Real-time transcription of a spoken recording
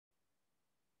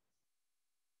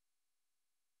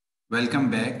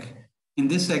Welcome back. In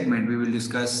this segment, we will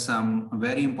discuss some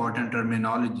very important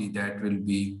terminology that will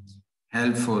be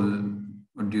helpful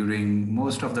during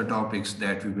most of the topics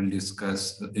that we will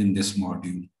discuss in this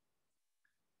module.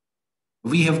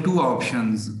 We have two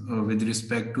options with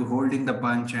respect to holding the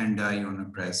punch and die on a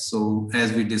press. So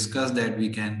as we discussed that we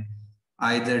can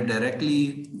either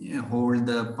directly hold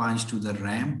the punch to the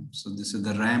ram. So this is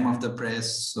the ram of the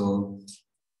press. So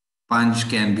punch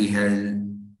can be held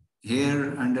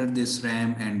here under this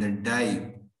ram and the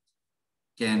die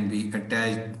can be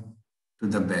attached to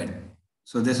the bed.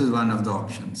 So this is one of the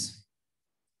options.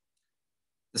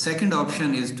 The second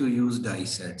option is to use die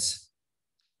sets.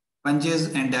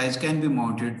 Punches and dies can be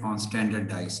mounted on standard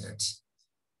die sets.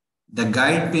 The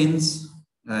guide pins,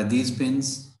 these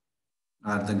pins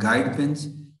are the guide pins.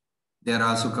 They are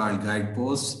also called guide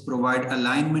posts, provide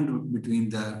alignment between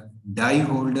the die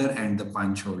holder and the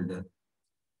punch holder.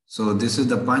 So this is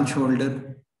the punch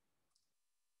holder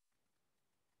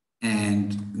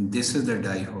and this is the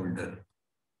die holder.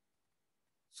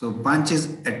 So punch is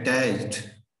attached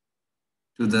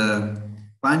to the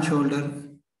punch holder.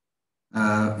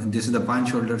 This is the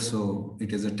punch holder, so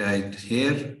it is attached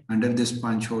here under this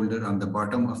punch holder on the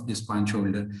bottom of this punch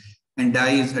holder, and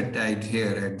die is attached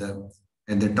here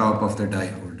at the top of the die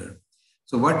holder.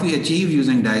 So what we achieve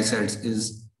using die sets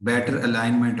is better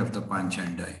alignment of the punch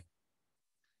and die.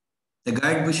 The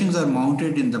guide bushings are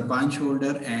mounted in the punch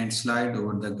holder and slide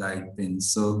over the guide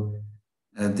pins. So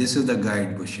this is the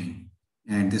guide bushing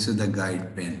and this is the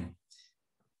guide pin.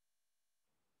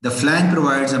 The flange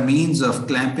provides a means of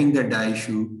clamping the die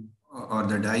shoe or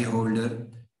the die holder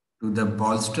to the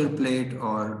bolster plate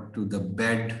or to the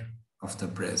bed of the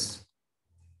press.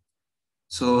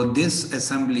 So this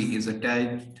assembly is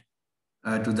attached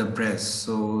to the press.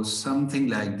 So something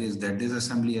like this, that this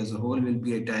assembly as a whole will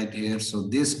be attached here. So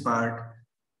this part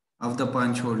of the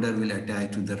punch holder will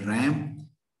attach to the ram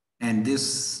and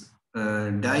this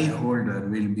die holder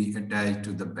will be attached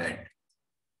to the bed.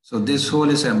 So this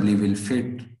whole assembly will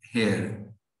fit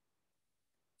here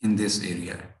in this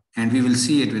area and we will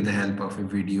see it with the help of a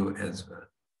video as well.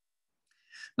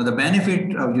 Now the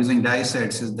benefit of using die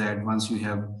sets is that once you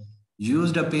have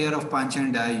used a pair of punch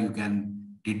and die, you can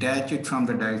detach it from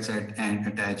the die set and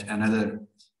attach another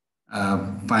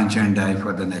punch and die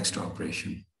for the next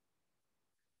operation.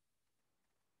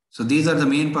 So these are the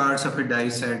main parts of a die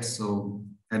set. So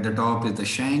at the top is the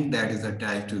shank that is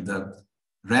attached to the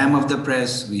ram of the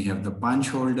press. We have the punch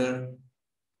holder.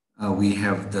 We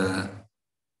have the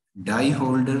die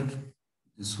holder,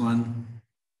 this one.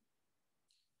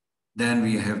 Then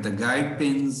we have the guide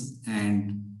pins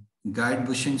and guide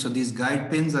bushing. So these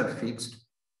guide pins are fixed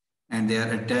and they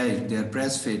are attached, they are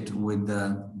press fit with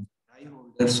the die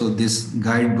holder. So this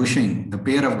guide bushing, the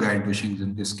pair of guide bushings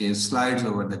in this case, slides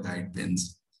over the guide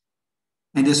pins.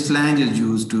 And this flange is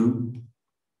used to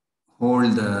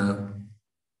hold the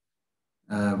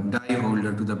die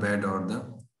holder to the bed or the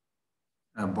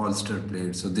bolster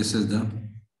plate. So this is the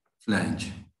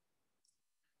flange.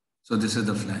 So this is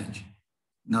the flange.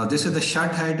 Now this is the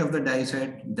shut height of the die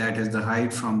set. That is the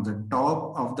height from the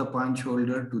top of the punch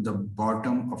holder to the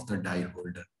bottom of the die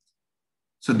holder.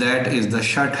 So that is the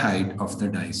shut height of the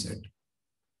die set.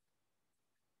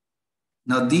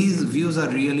 Now these views are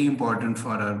really important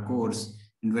for our course.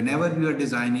 And whenever you are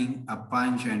designing a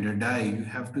punch and a die, you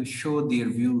have to show their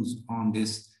views on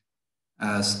this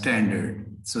standard.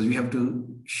 So you have to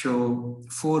show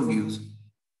 4 views.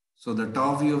 So the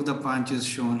top view of the punch is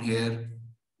shown here.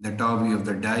 The top view of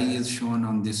the die is shown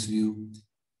on this view.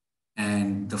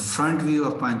 And the front view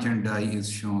of punch and die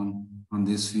is shown on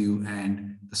this view.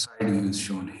 And the side view is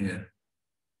shown here.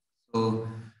 So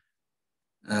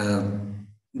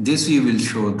this view will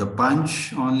show the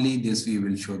punch only. This view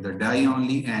will show the die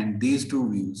only. And these 2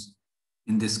 views,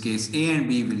 in this case, A and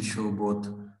B will show both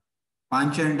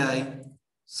punch and die.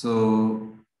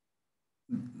 So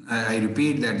I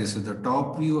repeat that this is the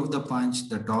top view of the punch,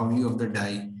 the top view of the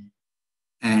die,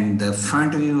 and the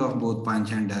front view of both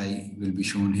punch and die will be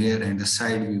shown here and the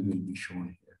side view will be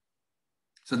shown here.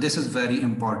 So this is very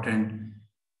important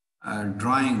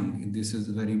drawing. This is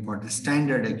a very important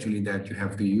standard actually that you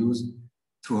have to use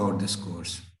throughout this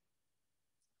course.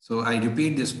 So I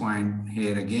repeat this point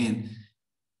here again,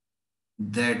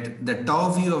 that the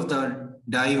top view of the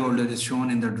die holder is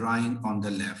shown in the drawing on the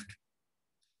left.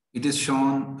 It is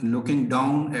shown looking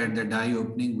down at the die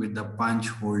opening with the punch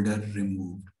holder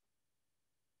removed.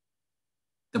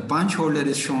 The punch holder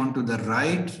is shown to the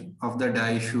right of the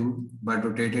die shoe but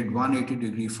rotated 180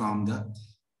 degrees from the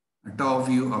top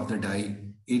view of the die.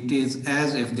 It is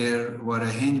as if there were a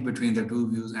hinge between the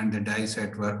 2 views and the die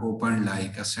set were opened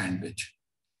like a sandwich.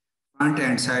 front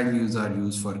and side views are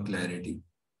used for clarity.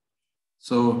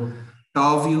 So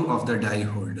top view of the die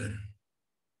holder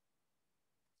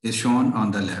is shown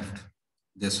on the left,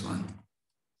 this one.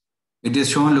 It is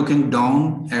shown looking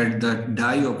down at the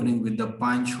die opening with the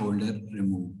punch holder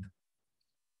removed.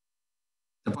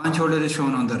 The punch holder is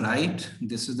shown on the right.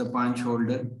 This is the punch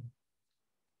holder.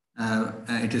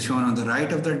 It is shown on the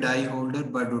right of the die holder,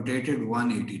 but rotated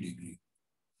 180 degree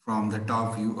from the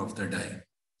top view of the die.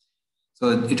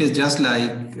 So it is just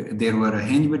like there were a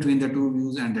hinge between the two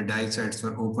views and the die sides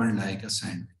were opened like a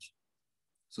sandwich.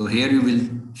 So here you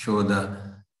will show the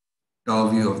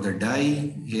top view of the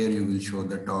die. Here you will show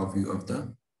the top view of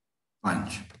the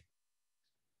punch.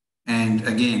 And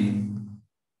again,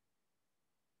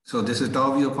 so this is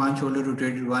top view of punch holder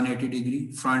rotated 180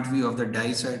 degree, front view of the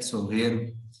die side. So here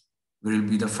will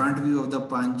be the front view of the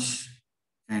punch,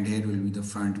 and here will be the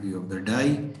front view of the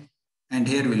die, and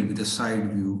here will be the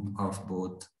side view of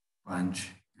both punch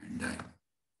and die.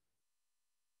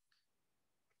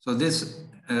 So this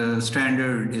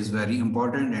standard is very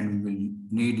important and we will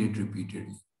need it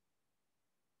repeatedly.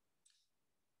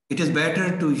 It is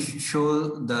better to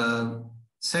show the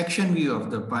section view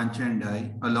of the punch and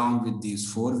die along with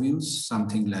these four views,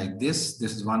 something like this.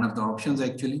 This is one of the options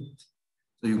actually.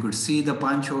 So you could see the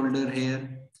punch holder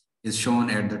here is shown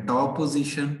at the top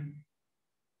position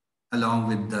along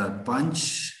with the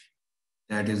punch.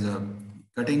 That is a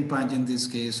cutting punch in this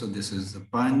case. So this is the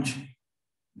punch.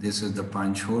 This is the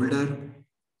punch holder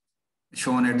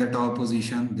shown at the top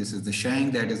position. This is the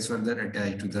shank that is further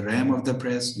attached to the ram of the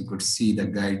press. You could see the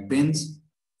guide pins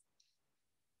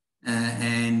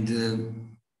and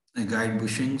guide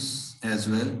bushings as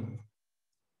well.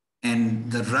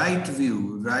 And the right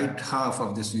view, right half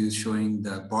of this view is showing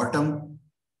the bottom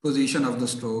position of the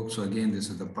stroke. So again, this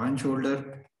is the punch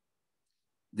holder.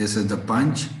 This is the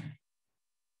punch.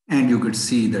 And you could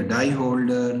see the die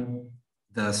holder,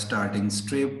 the starting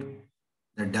strip,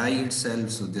 the die itself.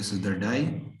 So this is the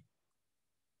die,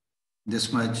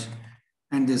 this much,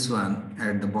 and this one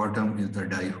at the bottom is the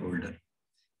die holder.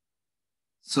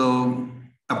 So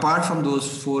apart from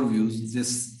those four views,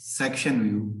 this section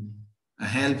view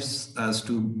helps us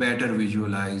to better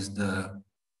visualize the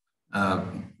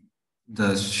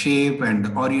shape and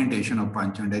the orientation of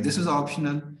punch and die. This is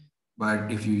optional,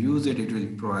 but if you use it, it will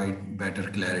provide better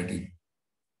clarity.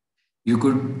 You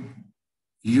could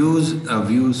use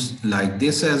views like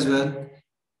this as well.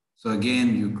 So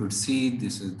again, you could see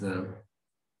this is the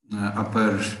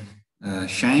upper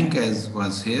shank as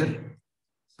was here.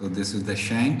 So this is the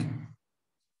shank.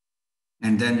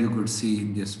 And then you could see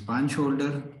this punch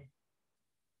holder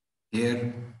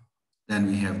here. Then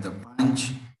we have the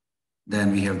punch.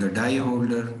 Then we have the die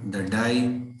holder, the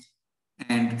die.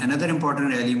 And another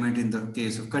important element in the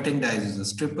case of cutting dies is the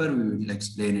stripper. We will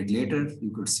explain it later.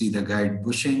 You could see the guide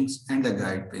bushings and the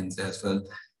guide pins as well.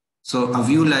 So a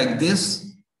view like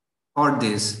this or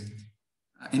this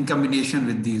in combination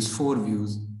with these four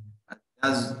views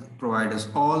does provide us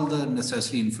all the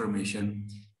necessary information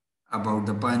about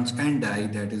the punch and die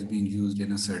that is being used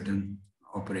in a certain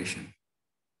operation.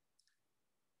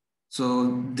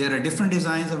 So there are different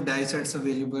designs of die sets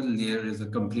available. There is a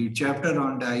complete chapter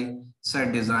on die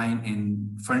set design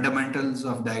in Fundamentals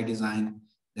of Die Design.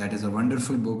 That is a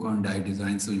wonderful book on die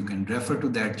design. So you can refer to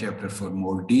that chapter for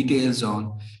more details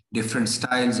on different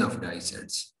styles of die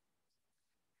sets.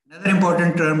 Another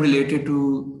important term related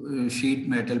to sheet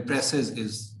metal presses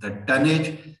is the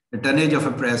tonnage. The tonnage of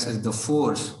a press is the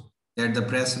force that the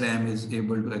press ram is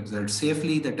able to exert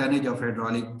safely. The tonnage of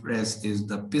hydraulic press is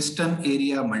the piston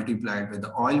area multiplied with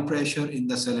the oil pressure in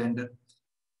the cylinder.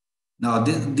 Now,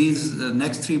 these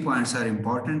next 3 points are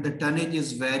important. The tonnage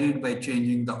is varied by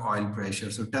changing the oil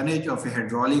pressure. So tonnage of a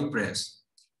hydraulic press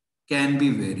can be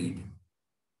varied.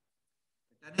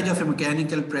 The tonnage of a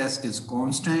mechanical press is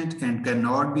constant and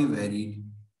cannot be varied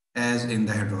as in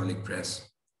the hydraulic press.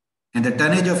 And the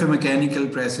tonnage of a mechanical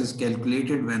press is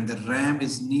calculated when the ram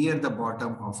is near the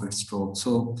bottom of its stroke.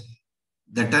 So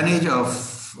the tonnage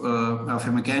of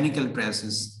a mechanical press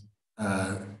is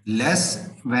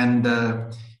less when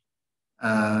the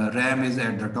ram is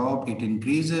at the top. It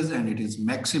increases and it is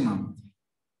maximum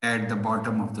at the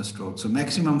bottom of the stroke. So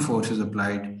maximum force is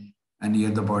applied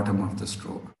near the bottom of the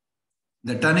stroke.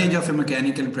 The tonnage of a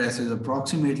mechanical press is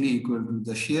approximately equal to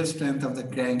the shear strength of the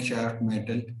crankshaft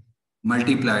metal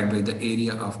multiplied by the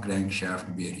area of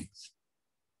crankshaft bearings.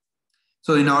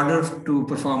 So in order to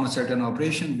perform a certain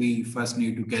operation, we first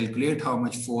need to calculate how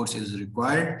much force is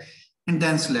required and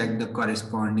then select the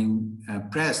corresponding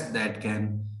press that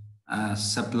can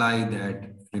supply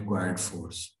that required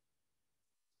force.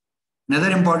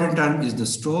 Another important term is the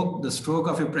stroke. The stroke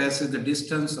of a press is the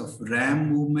distance of ram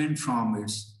movement from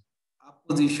its up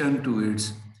position to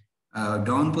its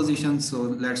down position. So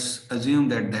let's assume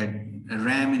that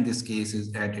ram in this case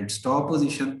is at its top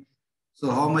position.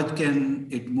 So how much can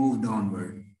it move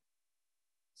downward?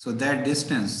 So that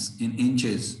distance in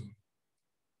inches,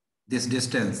 this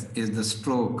distance is the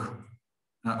stroke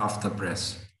of the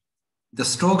press. The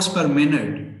strokes per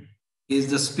minute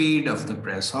is the speed of the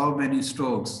press. How many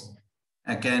strokes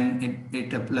can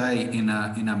it apply in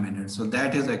a minute? So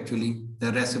that is actually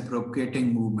the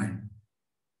reciprocating movement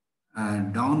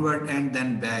downward and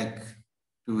then back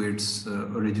to its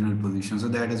original position. So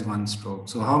that is one stroke.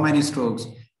 So how many strokes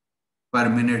per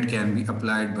minute can be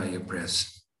applied by a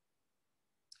press?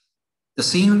 The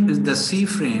C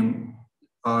frame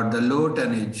or the low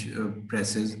tonnage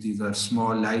presses, these are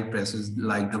small light presses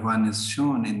like the one is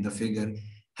shown in the figure,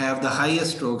 have the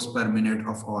highest strokes per minute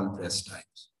of all press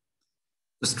types.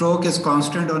 The stroke is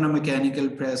constant on a mechanical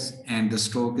press and the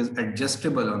stroke is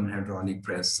adjustable on hydraulic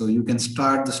press. So you can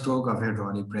start the stroke of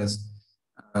hydraulic press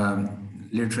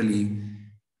literally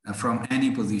from any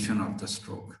position of the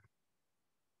stroke.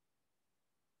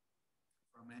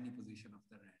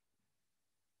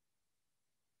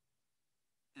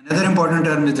 Another important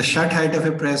term is the shut height of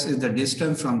a press is the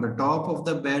distance from the top of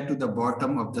the bed to the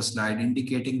bottom of the slide,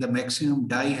 indicating the maximum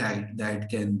die height that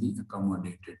can be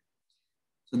accommodated.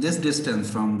 So this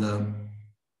distance from the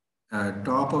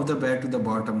top of the bed to the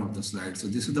bottom of the slide. So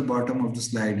this is the bottom of the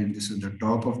slide and this is the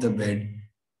top of the bed.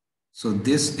 So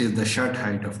this is the shut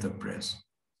height of the press.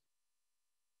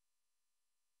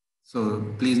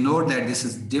 So please note that this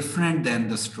is different than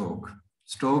the stroke.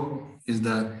 Stroke is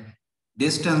the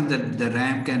distance that the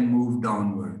ram can move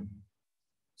downward.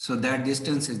 So that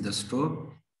distance is the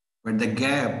stroke, but the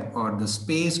gap or the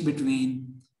space between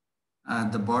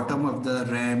the bottom of the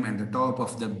ram and the top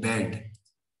of the bed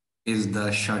is the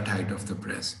shut height of the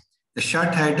press. The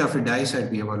shut height of a die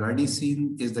set we have already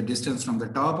seen is the distance from the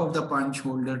top of the punch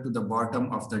holder to the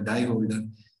bottom of the die holder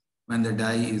when the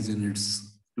die is in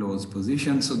its closed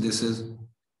position. So this is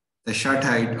the shut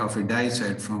height of a die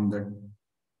set from the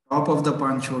top of the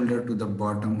punch holder to the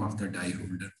bottom of the die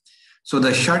holder. So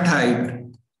the shut height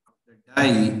of the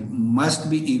die must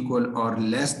be equal or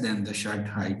less than the shut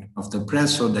height of the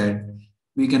press so that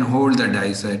we can hold the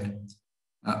die set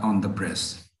on the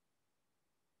press.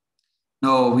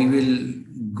 Now we will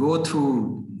go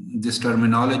through this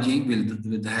terminology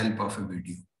with the help of a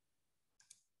video.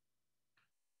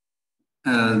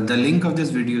 The link of this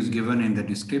video is given in the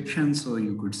description, so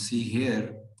you could see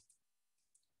here.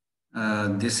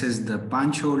 This is the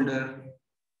punch holder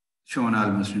shown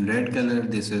almost in red color.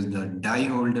 This is the die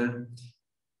holder.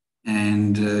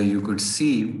 And you could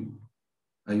see,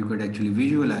 you could actually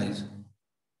visualize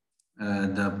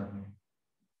the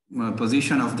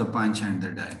position of the punch and the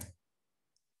die.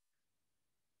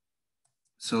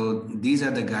 So these are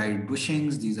the guide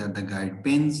bushings, these are the guide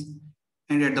pins.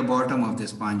 And at the bottom of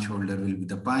this punch holder will be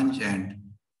the punch and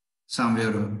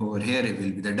somewhere over here it will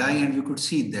be the die, and you could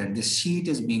see that this sheet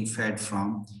is being fed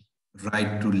from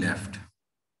right to left.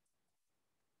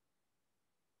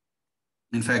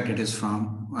 In fact, it is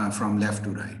from left to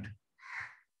right.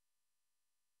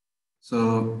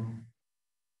 So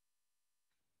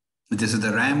this is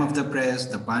the ram of the press,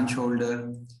 the punch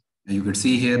holder. You could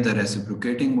see here the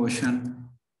reciprocating motion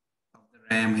of the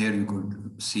ram. Here you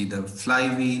could see the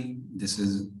flywheel. This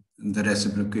is the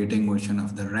reciprocating motion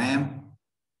of the ram.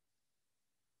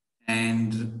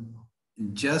 And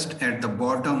just at the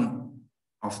bottom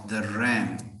of the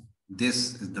ram,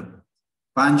 this is the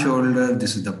punch holder,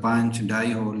 this is the punch, die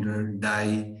holder,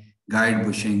 die, guide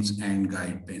bushings, and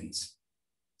guide pins.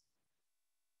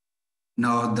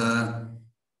 Now the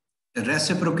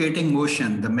reciprocating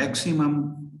motion, the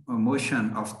maximum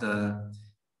motion of the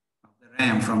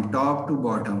ram from top to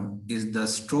bottom is the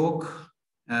stroke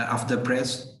of the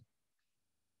press.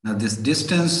 Now this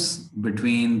distance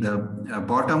between the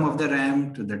bottom of the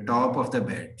ram to the top of the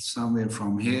bed, somewhere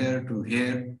from here to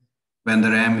here, when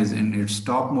the ram is in its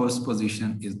topmost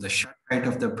position, is the shut height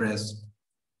of the press.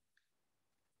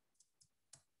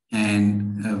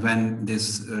 And when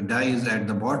this die is at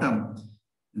the bottom,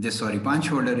 punch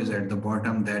holder is at the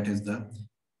bottom, that is the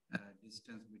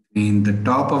distance between the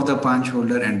top of the punch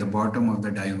holder and the bottom of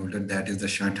the die holder, that is the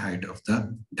shut height of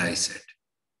the die set.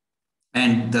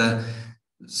 And the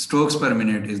strokes per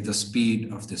minute is the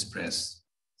speed of this press.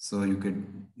 So you could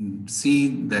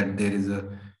see that there is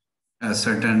a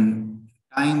certain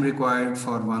time required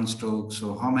for one stroke.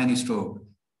 So how many strokes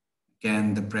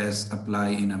can the press apply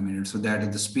in a minute? So that is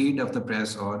the speed of the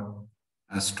press or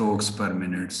strokes per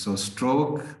minute. So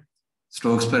stroke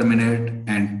strokes per minute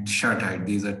and shut height.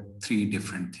 These are three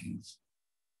different things.